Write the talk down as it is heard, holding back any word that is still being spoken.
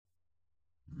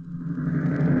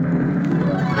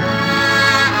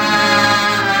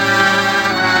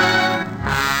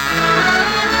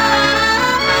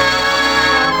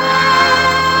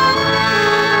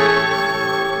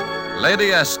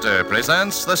Lady Esther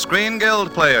presents the Screen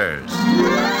Guild Players.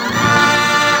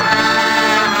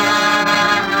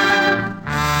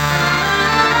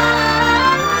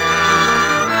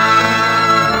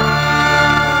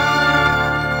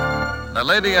 The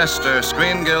Lady Esther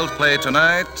Screen Guild play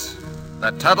tonight,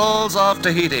 The Tuttles of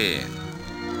Tahiti.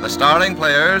 The starring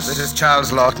players... This is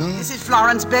Charles Lawton. This is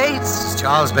Florence Bates. This is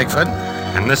Charles Bickford.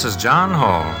 And this is John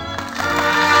Hall.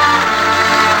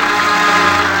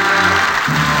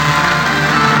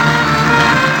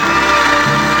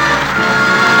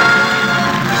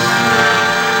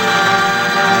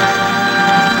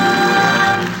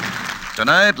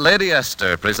 Tonight, Lady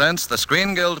Esther presents the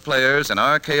Screen Guild Players in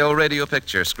RKO radio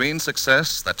picture screen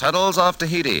success, The Tuttles of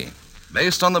Tahiti,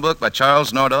 based on the book by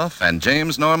Charles Nordoff and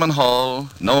James Norman Hall,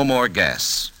 No More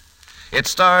Gas. It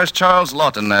stars Charles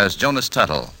Lawton as Jonas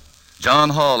Tuttle,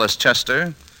 John Hall as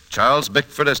Chester, Charles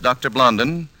Bickford as Dr.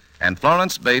 Blondin, and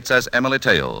Florence Bates as Emily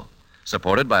Tail,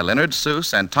 supported by Leonard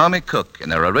Seuss and Tommy Cook in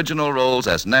their original roles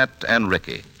as Nat and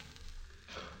Ricky.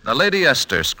 The Lady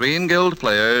Esther Screen Guild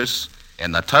Players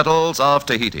in The Tuttles of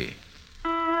Tahiti.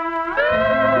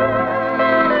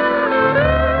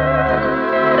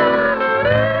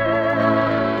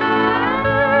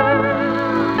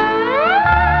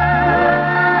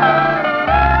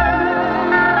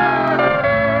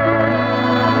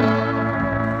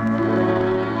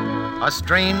 A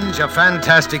strange, a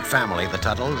fantastic family, the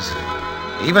Tuttles.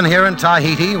 Even here in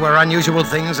Tahiti, where unusual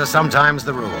things are sometimes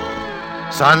the rule.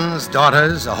 Sons,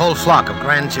 daughters, a whole flock of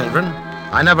grandchildren.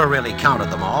 I never really counted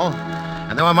them all.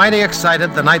 And they were mighty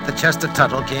excited the night that Chester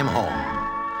Tuttle came home.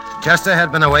 Chester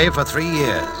had been away for 3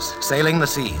 years, sailing the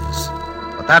seas.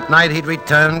 But that night he'd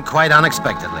returned quite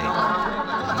unexpectedly.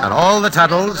 And all the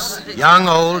Tuttles, young,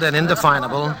 old, and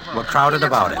indefinable, were crowded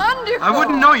about him. Wonderful. I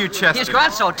wouldn't know you, Chester. He's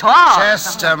grown so tall.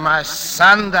 Chester, my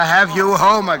son, to have you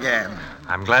home again.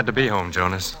 I'm glad to be home,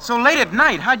 Jonas. So late at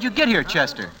night. How'd you get here,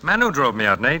 Chester? Manu drove me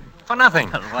out, Nate. For nothing.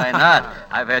 Why not?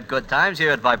 I've had good times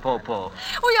here at Vaipopo.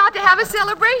 We ought to have a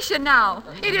celebration now.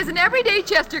 It isn't every day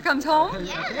Chester comes home.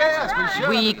 Yes, we should.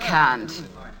 We can't.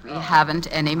 We haven't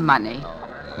any money.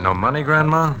 No money,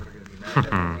 Grandma?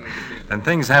 And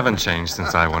things haven't changed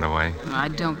since I went away. I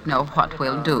don't know what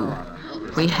we'll do.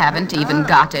 We haven't even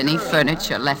got any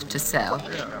furniture left to sell.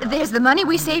 There's the money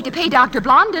we saved to pay Dr.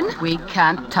 Blondin. We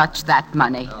can't touch that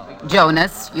money.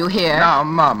 Jonas, you hear? Now,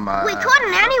 Mama. We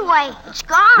couldn't anyway. It's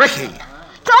gone. Ricky.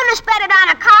 Jonas bet it on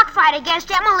a cockfight against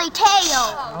Emily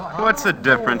Teo. What's the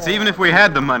difference? Even if we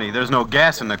had the money, there's no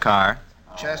gas in the car.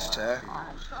 Chester,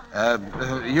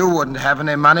 you wouldn't have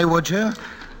any money, would you?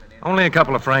 Only a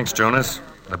couple of francs, Jonas.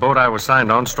 The boat I was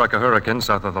signed on struck a hurricane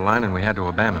south of the line, and we had to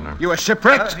abandon her. You were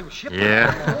shipwrecked?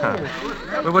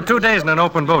 Yeah. We were 2 days in an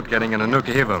open boat getting into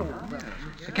Nukuhiva.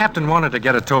 The captain wanted to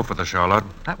get a tow for the Charlotte.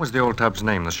 That was the old tub's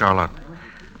name, the Charlotte.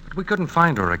 But we couldn't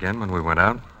find her again when we went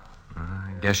out.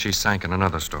 I guess she sank in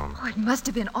another storm. Oh, it must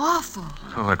have been awful.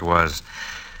 Oh, it was.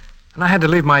 And I had to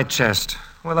leave my chest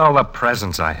with all the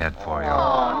presents I had for you.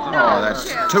 Oh,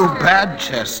 that's too bad,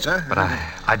 Chester. But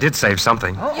I did save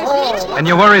something. And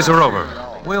your worries are over.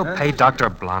 We'll pay Dr.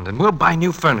 Blondin. We'll buy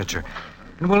new furniture.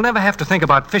 And we'll never have to think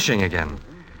about fishing again.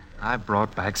 I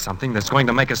brought back something that's going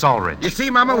to make us all rich. You see,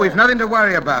 Mama, we've nothing to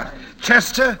worry about.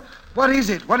 Chester, what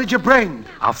is it? What did you bring?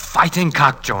 A fighting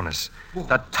cock, Jonas.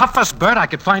 The toughest bird I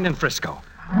could find in Frisco.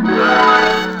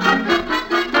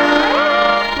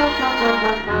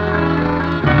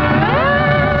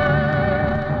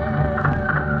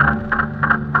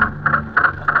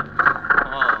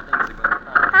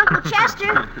 Uncle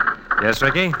Chester, Yes,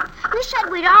 Ricky? you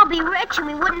said we'd all be rich and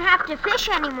we wouldn't have to fish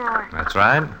anymore. That's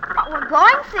right. But we're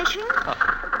going fishing.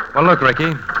 Well, look,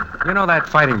 Ricky. You know that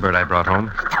fighting bird I brought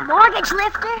home? The mortgage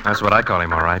lifter? That's what I call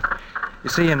him, all right. You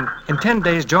see, in 10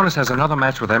 days, Jonas has another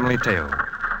match with Emily Tail.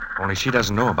 Only she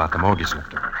doesn't know about the mortgage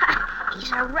lifter.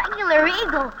 He's a regular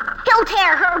eagle. He'll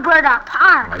tear her bird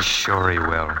apart. Why, sure he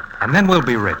will. And then we'll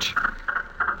be rich.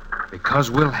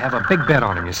 Because we'll have a big bet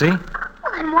on him, you see?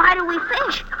 Well, then why do we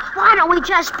fish? Why don't we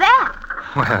just bet?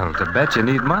 Well, to bet you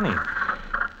need money.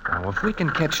 Now, if we can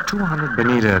catch 200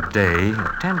 bonita a day,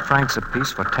 10 francs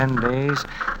apiece for 10 days,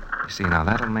 you see, now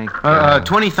that'll make...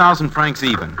 20,000 francs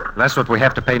even. That's what we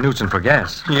have to pay Knutson for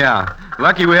gas. Yeah.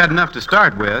 Lucky we had enough to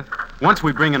start with. Once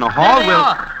we bring in a haul,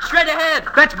 we'll... Straight ahead.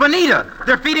 That's bonita.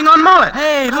 They're feeding on mullet.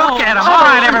 Hey, look at him. All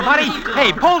right, everybody.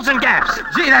 Hey, poles and gas.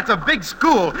 Gee, that's a big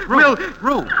school. We'll...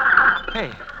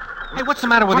 Hey, what's the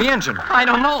matter with the engine? I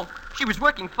don't know. She was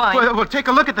working fine. We'll take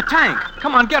a look at the tank.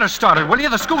 Come on, get her started, will you?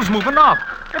 The school's moving off.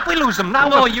 If we lose them now...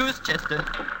 No use, Chester.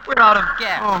 We're out of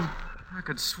gas. Oh, I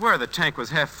could swear the tank was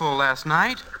half full last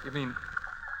night. You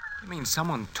mean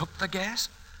someone took the gas?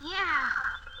 Yeah.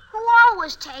 Who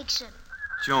always takes it?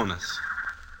 Jonas.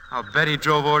 I'll bet he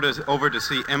drove over to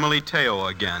see Emily Teo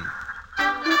again.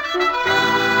 Well,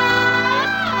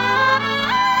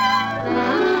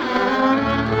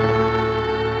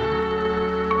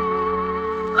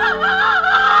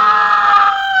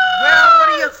 what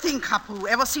do you think, Hapu?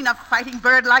 Ever seen a fighting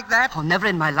bird like that? Oh, never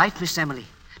in my life, Miss Emily.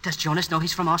 Does Jonas know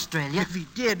he's from Australia? If he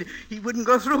did, he wouldn't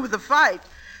go through with the fight.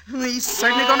 He's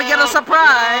certainly going to get a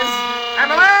surprise.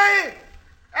 Emily!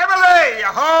 Emily, you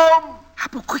home?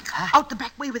 Hapu, quick, out the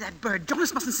back way with that bird.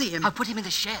 Jonas mustn't see him. I'll put him in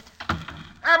the shed.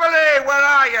 Emily, where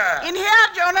are you? In here,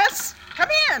 Jonas. Come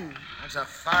in. That's a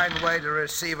fine way to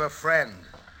receive a friend.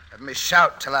 Let me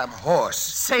shout till I'm hoarse.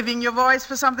 Saving your voice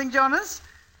for something, Jonas?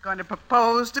 Going to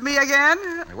propose to me again?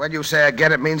 When you say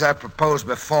again, it means I've proposed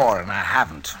before, and I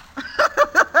haven't.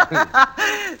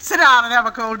 Sit down and have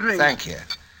a cold drink. Thank you.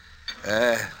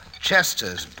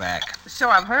 Chester's back. So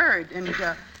I've heard. And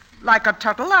like a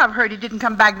Tuttle, I've heard he didn't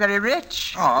come back very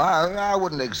rich. Oh, I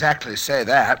wouldn't exactly say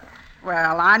that.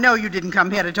 Well, I know you didn't come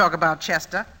here to talk about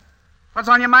Chester. What's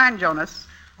on your mind, Jonas?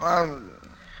 Well,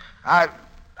 I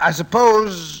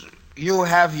suppose you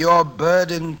have your bird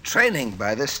in training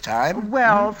by this time.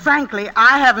 Well, frankly,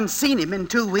 I haven't seen him in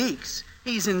 2 weeks.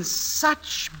 He's in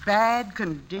such bad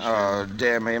condition. Oh,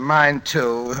 dear me, mine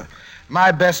too.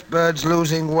 My best bird's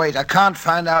losing weight. I can't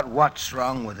find out what's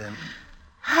wrong with him.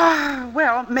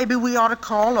 Well, maybe we ought to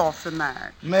call off the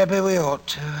match. Maybe we ought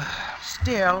to.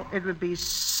 Still, it would be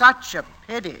such a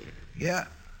pity. Yeah.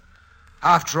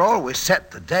 After all, we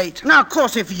set the date. Now, of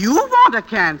course, if you want to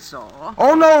cancel...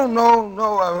 Oh,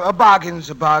 no. A bargain's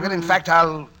a bargain. In fact,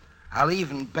 I'll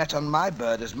even bet on my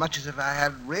bird as much as if I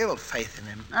had real faith in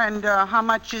him. And how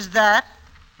much is that?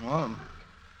 Well,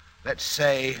 let's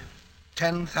say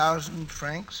 10,000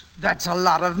 francs. That's a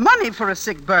lot of money for a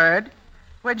sick bird.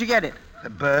 Where'd you get it? The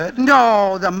bird?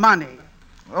 No, the money.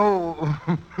 Oh,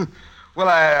 well,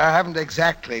 I haven't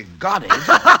exactly got it.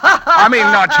 I mean,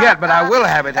 not yet, but I will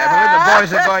have it, Emily. The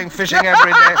boys are going fishing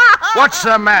every day. What's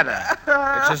the matter?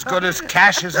 It's as good as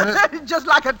cash, isn't it? Just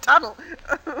like a Tuttle.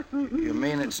 You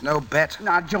mean it's no bet?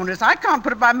 Now, Jonas, I can't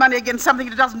put my money against something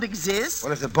that doesn't exist.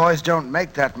 Well, if the boys don't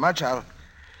make that much, I'll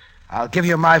give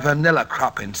you my vanilla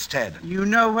crop instead. You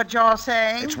know what you're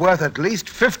saying? It's worth at least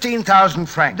 15,000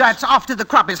 francs. That's after the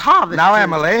crop is harvested. Now,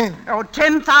 Emily. Oh,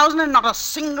 10,000 and not a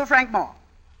single franc more.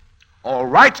 All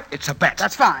right, it's a bet.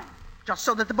 That's fine. Just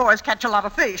so that the boys catch a lot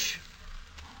of fish.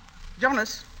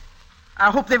 Jonas,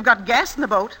 I hope they've got gas in the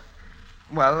boat.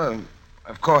 Well,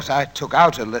 of course, I took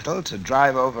out a little to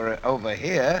drive over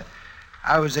here.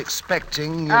 I was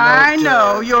expecting, I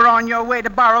know. You're on your way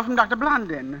to borrow from Dr.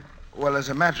 Blondin. Well, as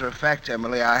a matter of fact,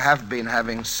 Emily, I have been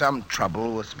having some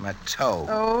trouble with my toe.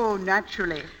 Oh,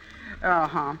 naturally.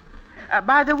 Uh-huh.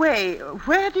 By the way,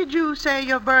 where did you say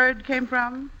your bird came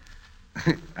from?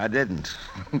 I didn't.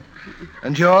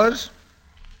 And yours?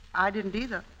 I didn't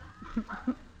either.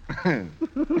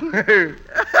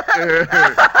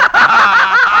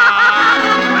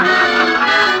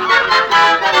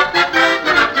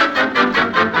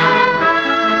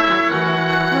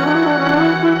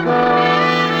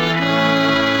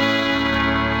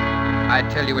 I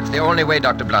tell you, it's the only way,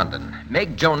 Dr. Blondin.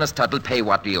 Make Jonas Tuttle pay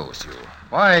what he owes you.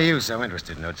 Why are you so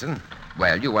interested, Knudsen?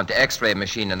 Well, you want the X-ray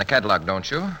machine in the catalog,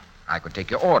 don't you? I could take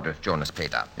your order if Jonas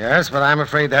paid up. Yes, but I'm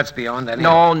afraid that's beyond any...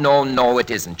 No,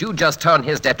 it isn't. You just turn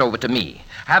his debt over to me.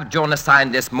 Have Jonas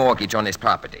sign this mortgage on his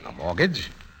property. A mortgage?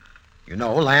 You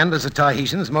know, land is a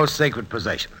Tahitian's most sacred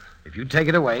possession. If you take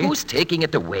it away... Who's taking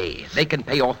it away? They can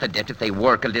pay off the debt if they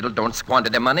work a little, don't squander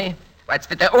their money. Why, it's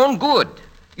for their own good.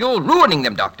 You're ruining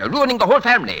them, Doctor, ruining the whole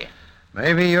family.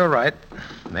 Maybe you're right.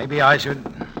 Maybe I should...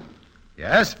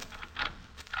 Yes?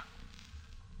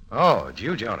 Oh, it's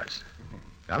you, Jonas.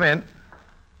 Come in.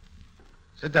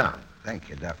 Sit down. Thank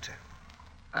you, Doctor.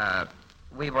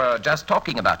 We were just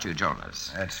talking about you,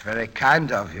 Jonas. That's very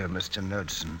kind of you, Mr.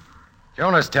 Knudsen.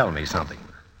 Jonas, tell me something.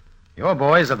 Your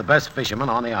boys are the best fishermen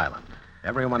on the island.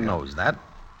 Everyone knows that.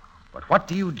 But what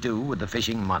do you do with the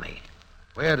fishing money?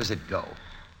 Where does it go?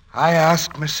 I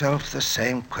ask myself the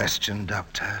same question,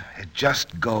 Doctor. It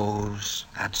just goes,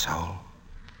 that's all.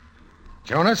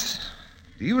 Jonas,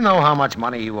 do you know how much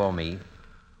money you owe me?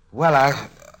 Well,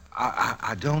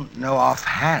 I don't know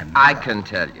offhand. I can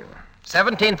tell you.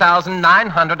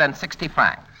 17,960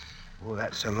 francs. Oh,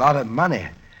 that's a lot of money.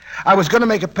 I was going to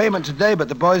make a payment today, but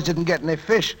the boys didn't get any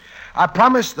fish. I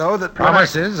promised, though, that...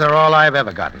 Promises are all I've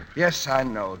ever gotten. Yes, I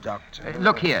know, Doctor.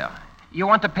 Look here. You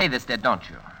want to pay this debt, don't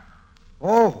you?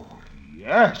 Oh,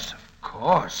 yes, of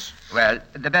course. Well,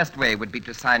 the best way would be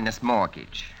to sign this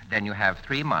mortgage. Then you have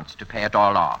 3 months to pay it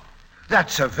all off.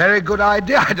 That's a very good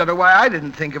idea. I don't know why I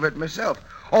didn't think of it myself.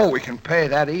 Oh, we can pay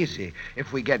that easy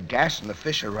if we get gas and the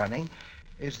fish are running.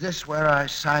 Is this where I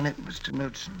sign it, Mr.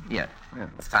 Knudsen? Yeah.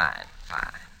 Fine.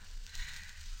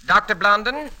 Dr.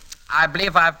 Blondin, I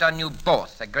believe I've done you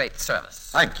both a great service.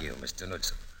 Thank you, Mr.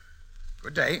 Knudsen.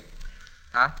 Good day.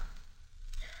 Huh?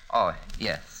 Oh,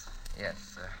 yes.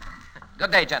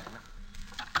 Good day, gentlemen.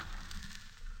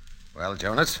 Well,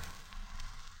 Jonas,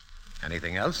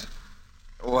 anything else?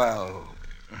 Well,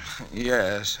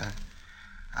 yes.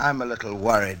 I'm a little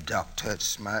worried, Doctor.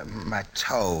 It's my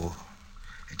toe.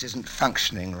 It isn't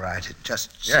functioning right. It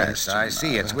just Yes, I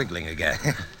see it's wiggling again.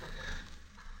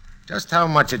 Just how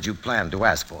much did you plan to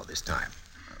ask for this time?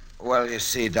 Well, you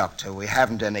see, Doctor, we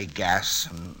haven't any gas,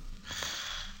 and...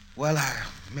 Well, I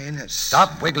mean, it's...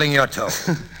 Stop wiggling your toe.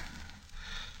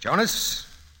 Jonas,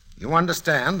 you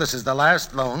understand this is the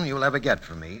last loan you'll ever get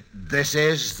from me. This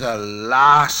is the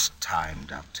last time,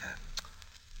 Doctor.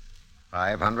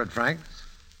 500 francs?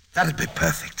 That'd be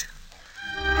perfect.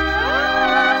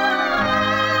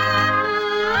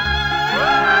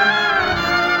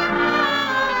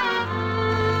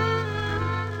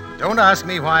 Don't ask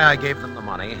me why I gave them the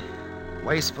money.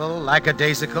 Wasteful,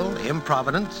 lackadaisical,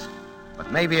 improvident.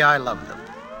 But maybe I loved them.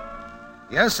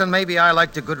 Yes, and maybe I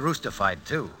liked a good rooster fight,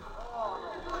 too.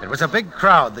 It was a big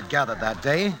crowd that gathered that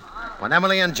day when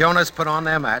Emily and Jonas put on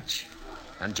their match,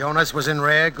 and Jonas was in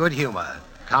rare good humor,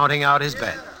 counting out his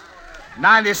bet.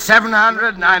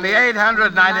 9,700,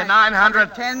 9,800,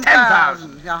 9,900,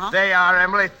 10,000. They are,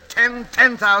 Emily,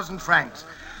 10,000 francs.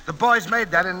 The boys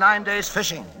made that in 9 days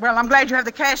fishing. Well, I'm glad you have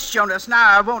the cash, Jonas.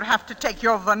 Now I won't have to take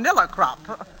your vanilla crop.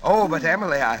 Oh, but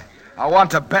Emily, I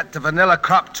want to bet the vanilla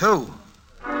crop, too.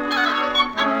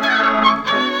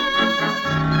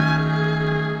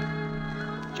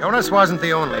 Jonas wasn't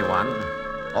the only one.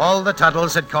 All the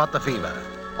Tuttles had caught the fever.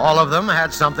 All of them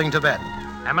had something to bet.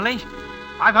 Emily,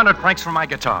 500 francs for my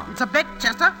guitar. It's a bet,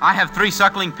 Chester. I have 3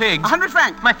 suckling pigs. 100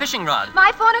 francs. My fishing rod.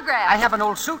 My phonograph. I have an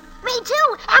old suit. Me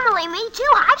too. Emily, me too.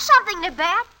 I've something to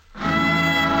bet.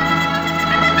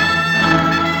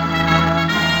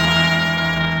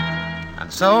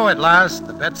 And so, at last,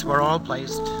 the bets were all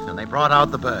placed, and they brought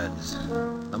out the birds.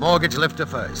 The mortgage lifter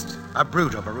first, a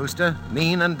brute of a rooster,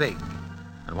 mean and big.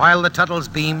 And while the Tuttles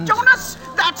beamed... Jonas,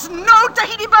 that's no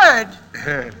Tahiti bird.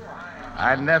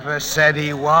 I never said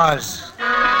he was.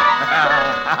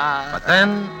 But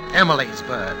then, Emily's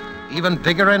bird, even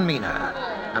bigger and meaner.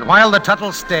 And while the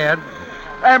Tuttles stared...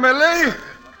 Emily,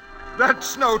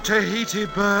 that's no Tahiti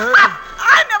bird.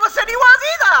 I never said he was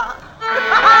either.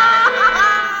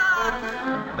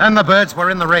 Then the birds were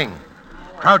in the ring,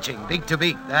 crouching beak to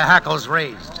beak, their hackles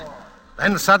raised.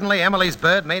 Then suddenly Emily's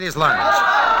bird made his lunge.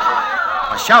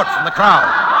 A shout from the crowd.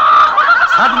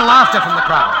 Sudden laughter from the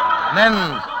crowd. And then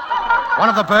one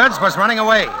of the birds was running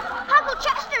away. Uncle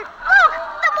Chester, look!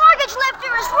 The mortgage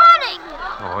lifter is running!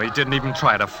 Oh, he didn't even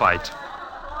try to fight.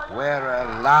 We're a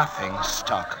laughing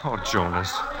stock. Oh,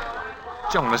 Jonas.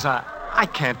 Jonas, I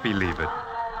can't believe it.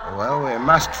 Well, we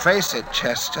must face it,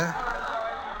 Chester.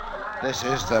 This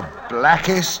is the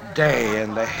blackest day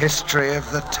in the history of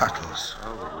the Tuttles.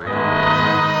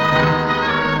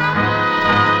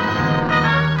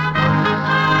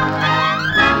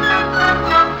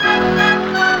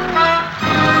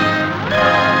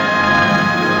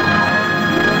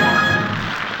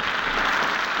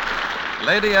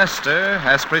 Lady Esther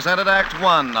has presented Act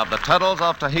One of The Tuttles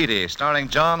of Tahiti, starring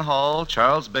John Hall,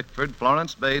 Charles Bickford,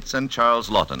 Florence Bates, and Charles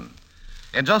Lawton.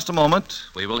 In just a moment,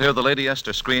 we will hear the Lady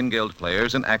Esther Screen Guild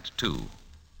players in Act Two.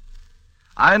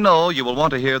 I know you will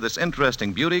want to hear this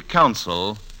interesting beauty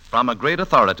counsel from a great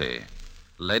authority,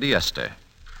 Lady Esther.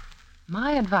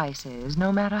 My advice is,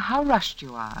 no matter how rushed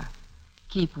you are,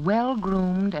 keep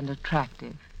well-groomed and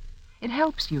attractive. It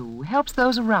helps you, helps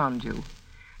those around you.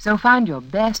 So find your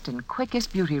best and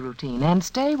quickest beauty routine and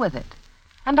stay with it.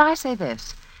 And I say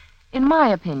this, in my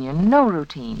opinion, no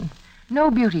routine, no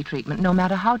beauty treatment, no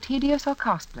matter how tedious or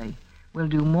costly, will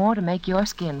do more to make your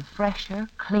skin fresher,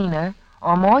 cleaner,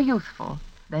 or more youthful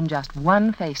than just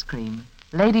one face cream.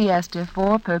 Lady Esther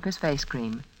 4-Purpose Face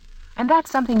Cream. And that's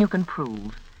something you can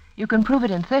prove. You can prove it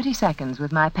in 30 seconds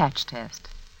with my patch test.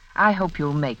 I hope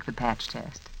you'll make the patch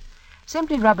test.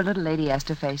 Simply rub a little Lady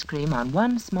Esther face cream on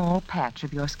one small patch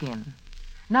of your skin.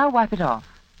 Now wipe it off.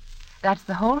 That's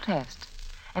the whole test.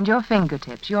 And your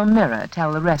fingertips, your mirror,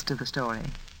 tell the rest of the story.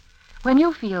 When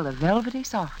you feel the velvety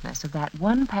softness of that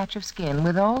one patch of skin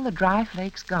with all the dry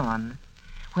flakes gone,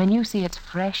 when you see its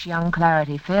fresh young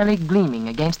clarity fairly gleaming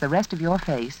against the rest of your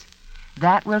face,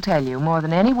 that will tell you more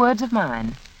than any words of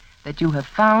mine that you have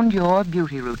found your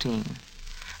beauty routine.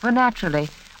 For naturally,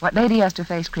 what Lady Esther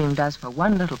face cream does for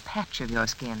one little patch of your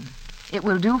skin, it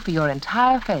will do for your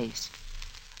entire face.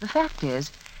 The fact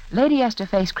is, Lady Esther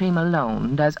face cream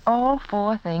alone does all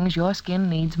 4 things your skin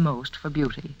needs most for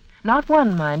beauty. Not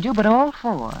one, mind you, but all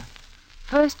 4.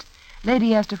 First,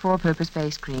 Lady Esther four-purpose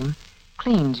face cream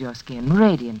cleans your skin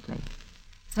radiantly.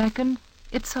 Second,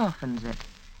 it softens it,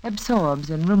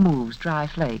 absorbs and removes dry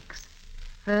flakes.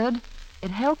 Third, it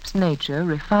helps nature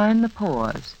refine the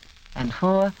pores. And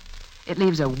fourth, it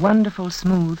leaves a wonderful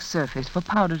smooth surface for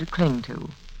powder to cling to.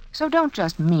 So don't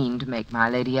just mean to make my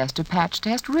Lady Esther patch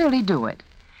test, really do it.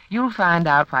 You'll find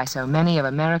out why so many of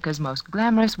America's most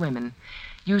glamorous women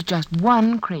use just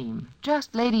one cream,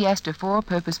 just Lady Esther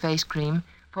four-purpose face cream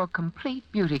for complete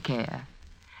beauty care.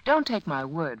 Don't take my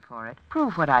word for it.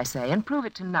 Prove what I say, and prove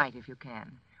it tonight if you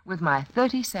can, with my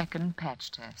 30-second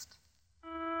patch test.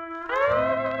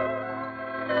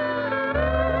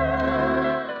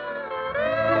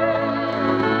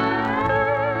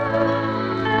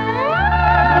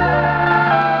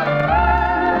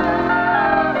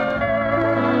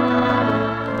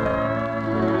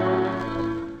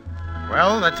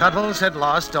 Well, the Tuttles had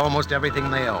lost almost everything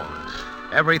they owned.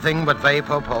 Everything but Vay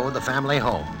Popo, the family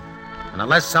home. And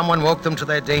unless someone woke them to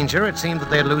their danger, it seemed that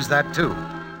they'd lose that too.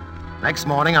 Next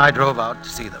morning, I drove out to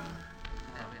see them.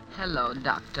 Hello,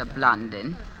 Dr.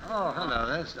 Blondin. Oh, hello,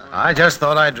 there's Dr. I just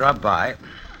thought I'd drop by.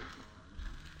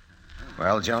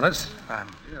 Well, Jonas? I'm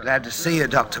glad to see you,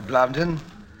 Dr. Blondin.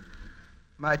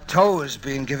 My toe has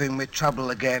been giving me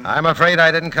trouble again. I'm afraid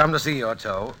I didn't come to see your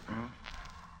toe.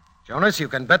 Jonas, you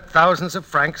can bet thousands of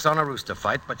francs on a rooster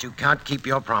fight, but you can't keep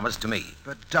your promise to me.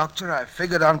 But, Doctor, I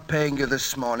figured on paying you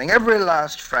this morning. Every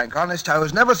last franc. Honest, I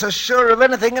was never so sure of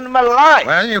anything in my life.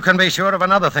 Well, you can be sure of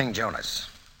another thing, Jonas.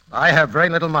 I have very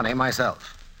little money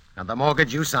myself, and the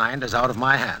mortgage you signed is out of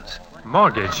my hands.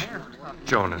 Mortgage?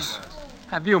 Jonas,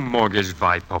 have you mortgaged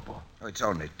Vay Popo? Oh, it's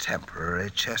only temporary,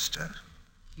 Chester.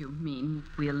 You mean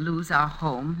we'll lose our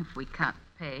home if we can't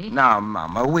pay? Now,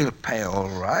 Mama, we'll pay all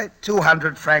right.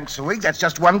 200 francs a week, that's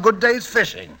just one good day's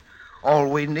fishing. All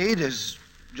we need is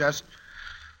just,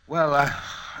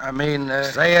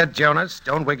 Say it, Jonas.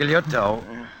 Don't wiggle your toe.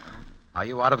 Are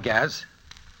you out of gas?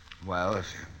 Well,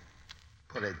 if you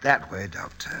put it that way,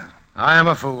 Doctor. I am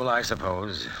a fool, I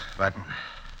suppose, but,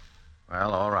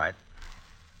 well, all right.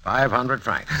 500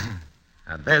 francs.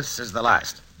 And this is the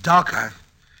last. Doc,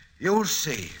 you'll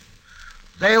see.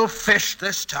 They'll fish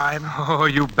this time. Oh,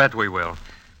 you bet we will.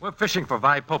 We're fishing for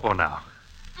Vay Popo now.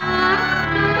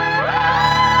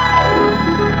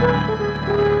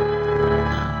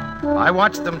 I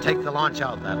watched them take the launch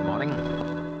out that morning.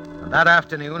 And that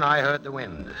afternoon, I heard the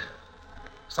wind.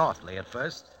 Softly at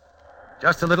first.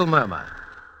 Just a little murmur.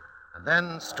 And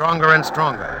then stronger and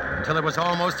stronger, until it was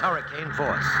almost hurricane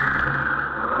force.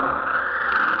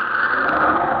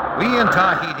 We in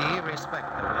Tahiti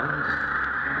respect the wind.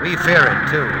 We fear it,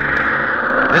 too.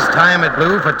 This time it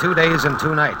blew for 2 days and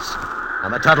 2 nights,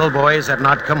 and the Tuttle boys had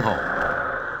not come home.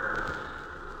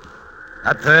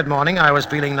 That third morning, I was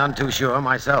feeling none too sure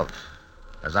myself,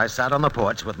 as I sat on the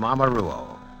porch with Mama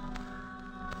Ruo.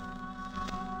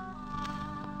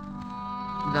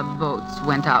 The boats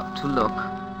went out to look.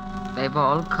 They've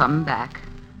all come back.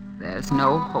 There's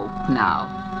no hope now.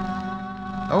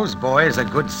 Those boys are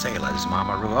good sailors,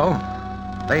 Mama Ruo.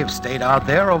 They've stayed out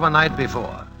there overnight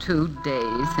before. 2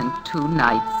 days and 2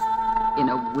 nights in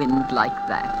a wind like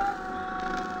that.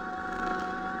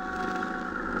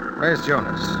 Where's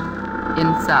Jonas?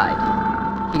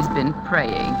 Inside. He's been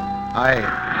praying.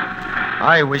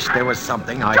 I wish there was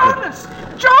something I could... Jonas!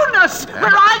 Jonas!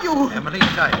 Where are you? Emily,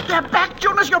 tight. They're back,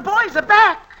 Jonas. Your boys are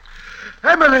back.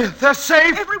 Emily, they're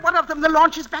safe. Every one of them. The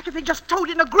launch is back, and they just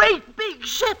towed in a great big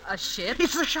ship. A ship?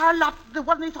 It's the Charlotte, the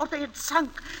one they thought they had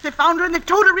sunk. They found her and they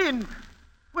towed her in.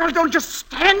 Well, don't just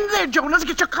stand there, Jonas.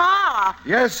 Get your car.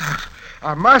 Yes,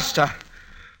 I must. I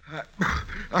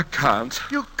can't.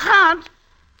 You can't?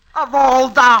 Of all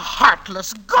the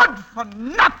heartless,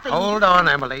 good-for-nothing... Hold on,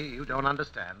 Emily. You don't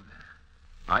understand.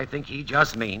 I think he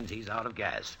just means he's out of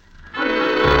gas.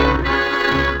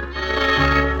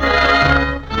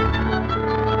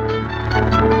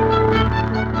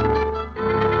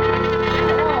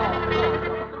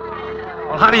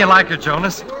 Well, how do you like her,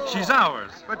 Jonas? She's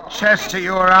ours. But, Chester,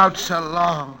 you were out so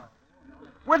long.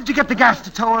 Where did you get the gas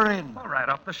to tow her in? Well, right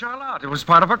off the Charlotte. It was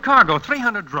part of her cargo,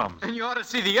 300 drums. And you ought to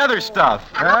see the other stuff.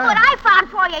 Look what I found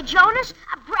for you, Jonas.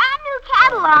 A brand new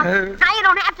catalog. Now you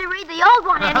don't have to read the old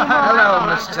one anymore. Hello,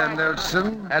 Mr.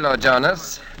 Knudsen. Hello,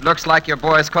 Jonas. Looks like your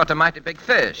boys caught a mighty big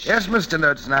fish. Yes, Mr.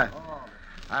 Knudsen.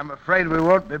 I'm afraid we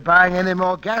won't be buying any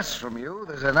more gas from you.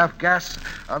 There's enough gas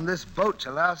on this boat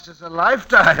to last us a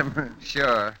lifetime.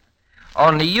 Sure.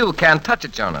 Only you can't touch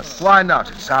it, Jonas. Why not?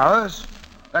 It's ours.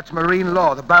 That's marine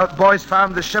law. The boys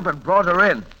found the ship and brought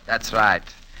her in. That's right.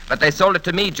 But they sold it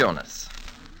to me, Jonas,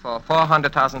 for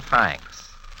 400,000 francs.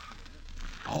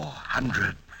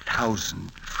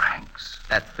 400,000 francs.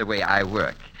 That's the way I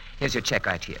work. Here's your check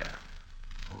right here.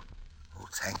 Oh,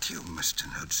 thank you, Mr.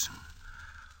 Knudsen.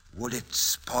 Would it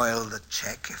spoil the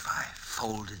check if I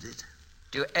folded it?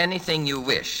 Do anything you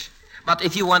wish. But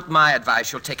if you want my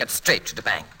advice, you'll take it straight to the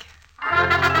bank.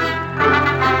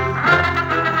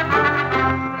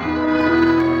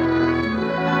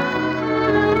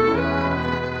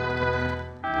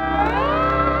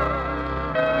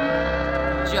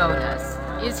 Jonas,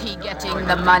 is he getting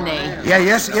the money?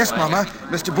 Yes, Mama.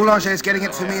 Mr. Boulanger is getting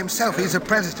it for me himself. He's the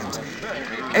president.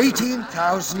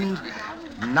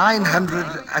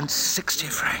 18,960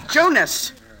 francs.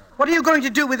 Jonas, what are you going to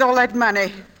do with all that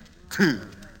money?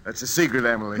 That's a secret,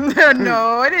 Emily.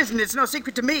 No, it isn't. It's no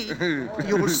secret to me.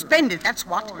 You'll spend it, that's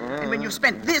what. And when you've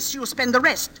spent this, you'll spend the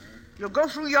rest. You'll go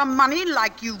through your money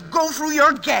like you go through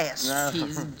your gas.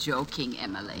 He's joking,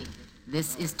 Emily.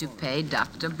 This is to pay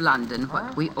Dr. Blunden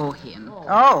what we owe him.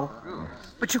 Oh,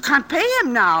 but you can't pay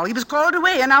him now. He was called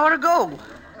away an hour ago.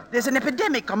 There's an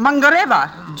epidemic among the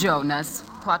river. Jonas,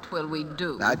 what will we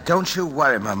do? Now, don't you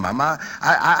worry, Mama.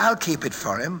 I'll keep it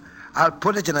for him. I'll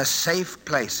put it in a safe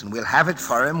place, and we'll have it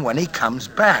for him when he comes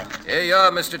back. Here you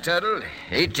are, Mr. Tuttle.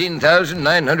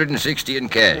 18,960 in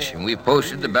cash, and we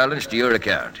posted the balance to your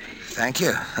account. Thank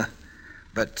you.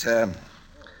 But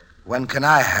when can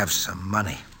I have some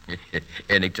money?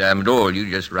 Anytime at all. You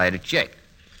just write a check.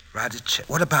 Write a check?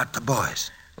 What about the boys?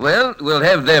 Well, we'll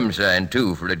have them signed,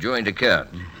 too, for a joint account.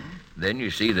 Then,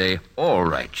 you see, they all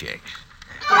write checks.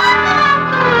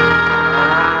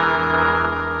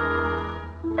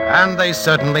 And they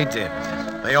certainly did.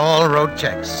 They all wrote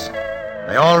checks.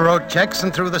 They all wrote checks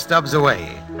and threw the stubs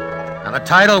away. And a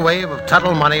tidal wave of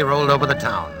Tuttle money rolled over the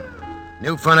town.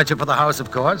 New furniture for the house,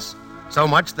 of course. So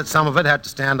much that some of it had to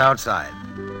stand outside.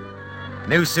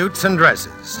 New suits and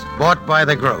dresses, bought by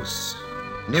the gross.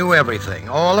 New everything,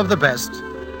 all of the best,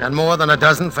 and more than a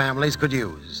dozen families could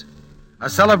use. A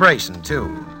celebration,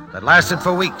 too, that lasted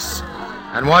for weeks,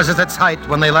 and was at its height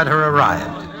when they let her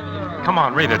arrive. Come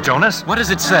on, read it, Jonas. What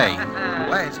does it say?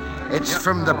 Wait, it's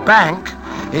from the bank.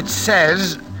 It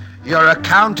says, your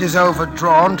account is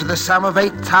overdrawn to the sum of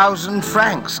 8,000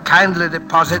 francs. Kindly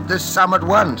deposit this sum at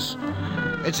once.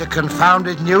 It's a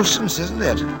confounded nuisance, isn't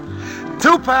it?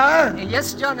 Tupper!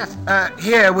 Yes, Jonas?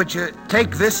 Here, would you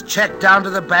take this check down to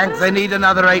the bank? They need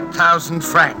another 8,000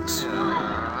 francs.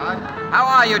 How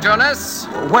are you, Jonas?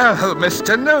 Well,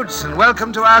 Mr. Knudsen,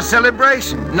 welcome to our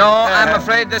celebration. No, I'm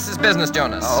afraid this is business,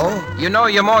 Jonas. Oh? You know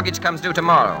your mortgage comes due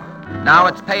tomorrow. Now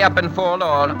it's pay up in full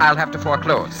or I'll have to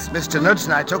foreclose. Mr.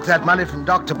 Knudsen, I took that money from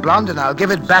Dr. Blunden. I'll give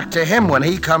it back to him when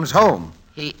he comes home.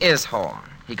 He is home.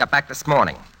 He got back this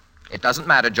morning. It doesn't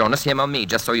matter, Jonas, him or me,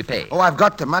 just so you pay. Oh, I've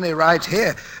got the money right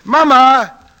here.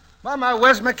 Mama,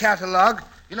 where's my catalog?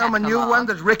 You know, my new one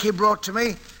that Ricky brought to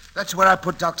me? That's where I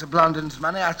put Dr. Blunden's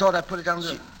money. I thought I put it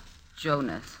under...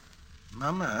 Jonas.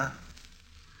 Mama,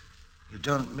 you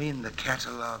don't mean the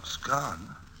catalog's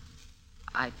gone?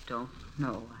 I don't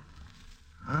know.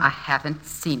 Huh? I haven't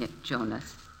seen it,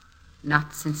 Jonas.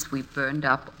 Not since we burned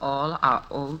up all our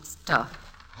old stuff.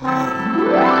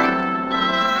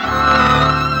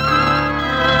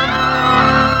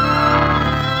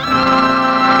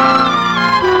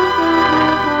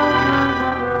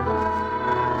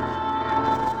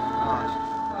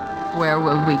 Where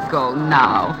will we go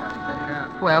now?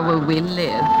 Where will we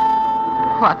live?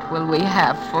 What will we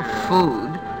have for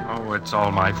food? Oh, it's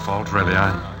all my fault, really.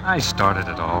 I started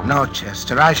it all. No,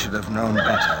 Chester, I should have known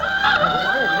better.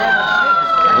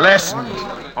 Listen.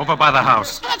 Over by the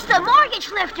house. It's the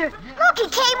mortgage lifter. Look, he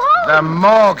came home. The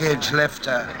mortgage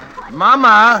lifter.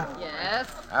 Mama. Yes?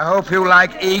 I hope you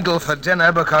like eagle for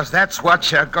dinner because that's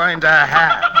what you're going to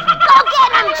have. Go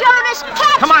get him, Jonas.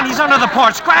 Catch Come on, he's under the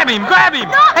porch. Grab him, grab him.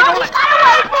 No, he's got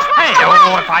away. Hey,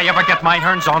 if I ever get my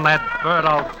hands on that bird,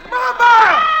 I'll...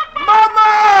 Mama!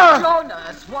 Mama!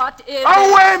 Jonas, what is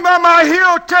Away, Mama!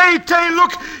 Here, Tahiti.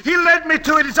 Look, he led me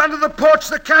to it. It's under the porch,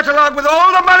 the catalog with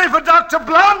all the money for Dr.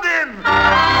 Blunden.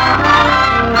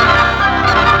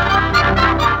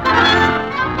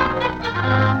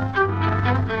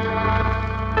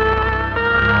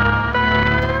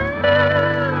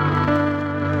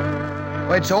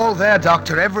 Well, it's all there,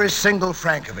 Doctor. Every single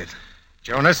franc of it.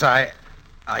 Jonas, I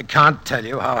can't tell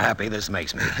you how happy this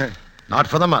makes me. Not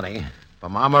for the money, for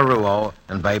Mama Ruo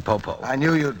and Bay Popo. I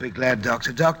knew you'd be glad,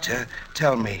 Doctor. Doctor,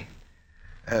 tell me.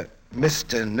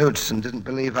 Mr. Knudsen didn't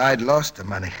believe I'd lost the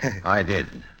money. I did.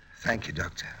 Thank you,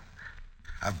 Doctor.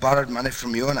 I've borrowed money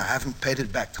from you, and I haven't paid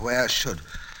it back the way I should.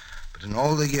 But But in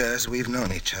all the years we've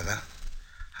known each other,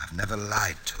 I've never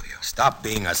lied to you. Stop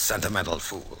being a sentimental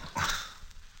fool.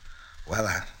 Well,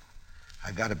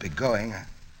 I gotta be going.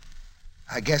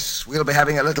 I guess we'll be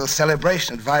having a little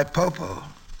celebration at Vaipopo.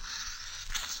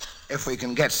 If we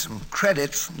can get some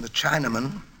credit from the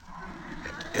Chinaman.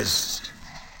 Is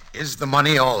the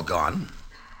money all gone?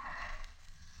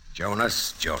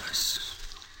 Jonas.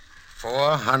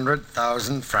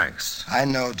 400,000 francs. I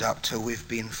know, Doctor, we've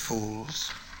been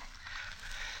fools.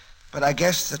 But I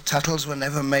guess the Tuttles were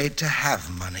never made to have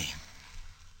money.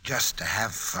 Just to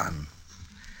have fun.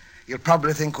 You'll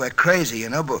probably think we're crazy, you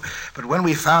know, but when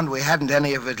we found we hadn't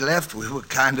any of it left, we were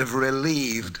kind of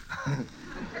relieved.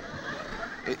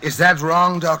 Is that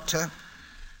wrong, Doctor?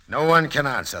 No one can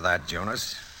answer that,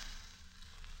 Jonas.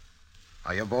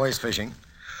 Are your boys fishing?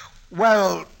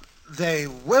 Well, they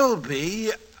will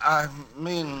be. I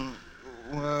mean,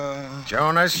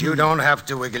 Jonas, you don't have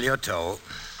to wiggle your toe.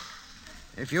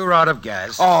 If you're out of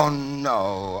gas... Oh,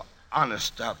 no.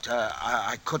 Honest, Doctor,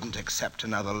 I couldn't accept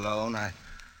another loan. I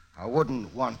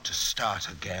wouldn't want to start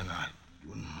again. I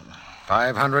wouldn't...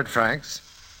 500 francs.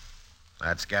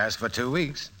 That's gas for 2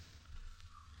 weeks.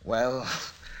 Well,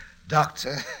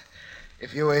 Doctor,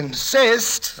 if you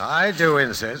insist... I do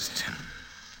insist.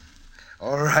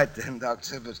 All right then,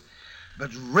 Doctor,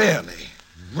 but really,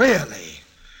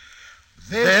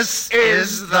 this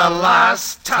is the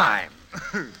last time.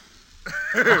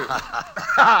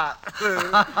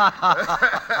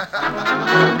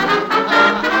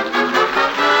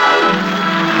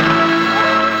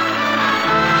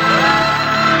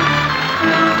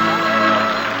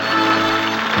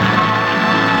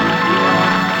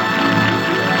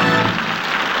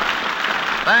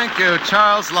 Thank you,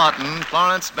 Charles Lawton,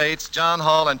 Florence Bates, John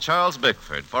Hall, and Charles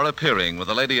Bickford for appearing with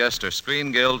the Lady Esther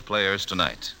Screen Guild players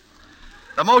tonight.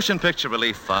 The Motion Picture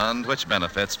Relief Fund, which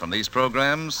benefits from these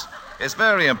programs, is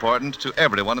very important to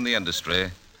everyone in the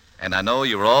industry, and I know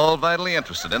you're all vitally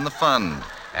interested in the fund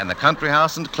and the country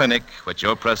house and clinic which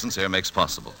your presence here makes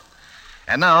possible.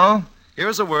 And now,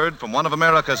 here's a word from one of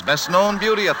America's best-known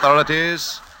beauty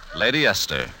authorities, Lady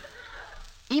Esther.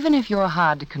 Even if you're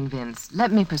hard to convince,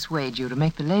 let me persuade you to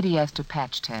make the Lady Esther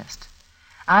patch test.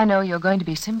 I know you're going to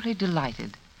be simply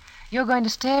delighted. You're going to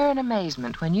stare in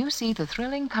amazement when you see the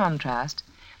thrilling contrast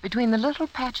between the little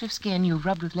patch of skin you've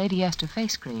rubbed with Lady Esther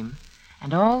face cream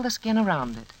and all the skin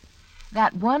around it.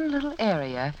 That one little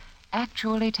area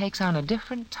actually takes on a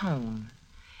different tone.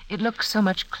 It looks so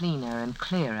much cleaner and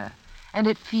clearer, and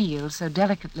it feels so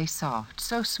delicately soft,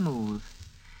 so smooth.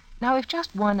 Now, if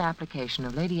just one application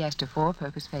of Lady Esther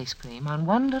four-purpose face cream on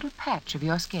one little patch of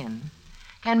your skin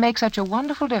can make such a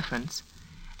wonderful difference,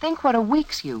 think what a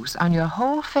week's use on your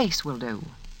whole face will do.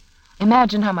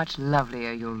 Imagine how much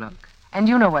lovelier you'll look, and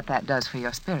you know what that does for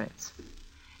your spirits.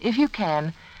 If you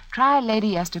can, try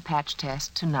Lady Esther patch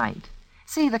test tonight.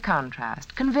 See the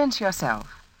contrast, convince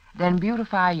yourself, then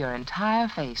beautify your entire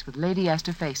face with Lady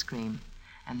Esther face cream.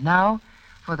 And now,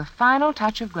 for the final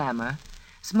touch of glamour,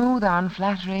 smooth on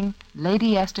flattering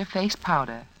Lady Esther face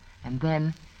powder, and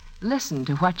then listen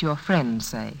to what your friends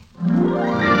say.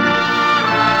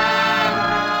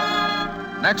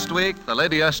 Next week, the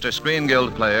Lady Esther Screen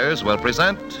Guild players will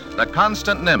present The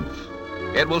Constant Nymph.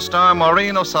 It will star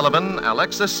Maureen O'Sullivan,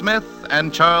 Alexis Smith,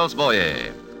 and Charles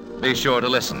Boyer. Be sure to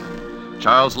listen.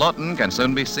 Charles Lawton can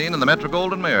soon be seen in the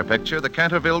Metro-Goldwyn-Mayer picture, The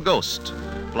Canterville Ghost.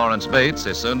 Florence Bates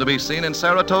is soon to be seen in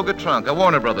Saratoga Trunk, a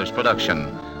Warner Brothers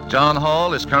production. John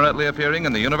Hall is currently appearing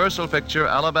in the Universal picture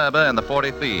Alibaba and the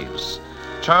 40 Thieves.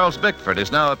 Charles Bickford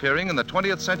is now appearing in the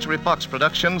 20th Century Fox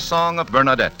production Song of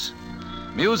Bernadette.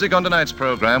 Music on tonight's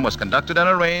program was conducted and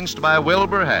arranged by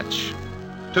Wilbur Hatch.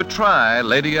 To try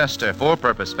Lady Esther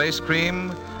four-purpose face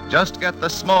cream, just get the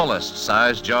smallest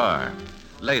size jar.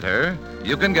 Later,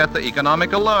 you can get the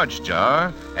economical large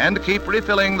jar and keep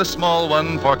refilling the small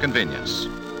one for convenience.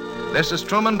 This is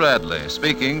Truman Bradley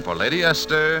speaking for Lady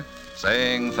Esther,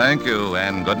 saying thank you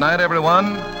and good night,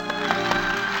 everyone.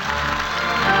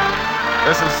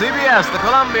 This is CBS, the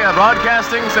Columbia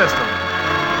Broadcasting System.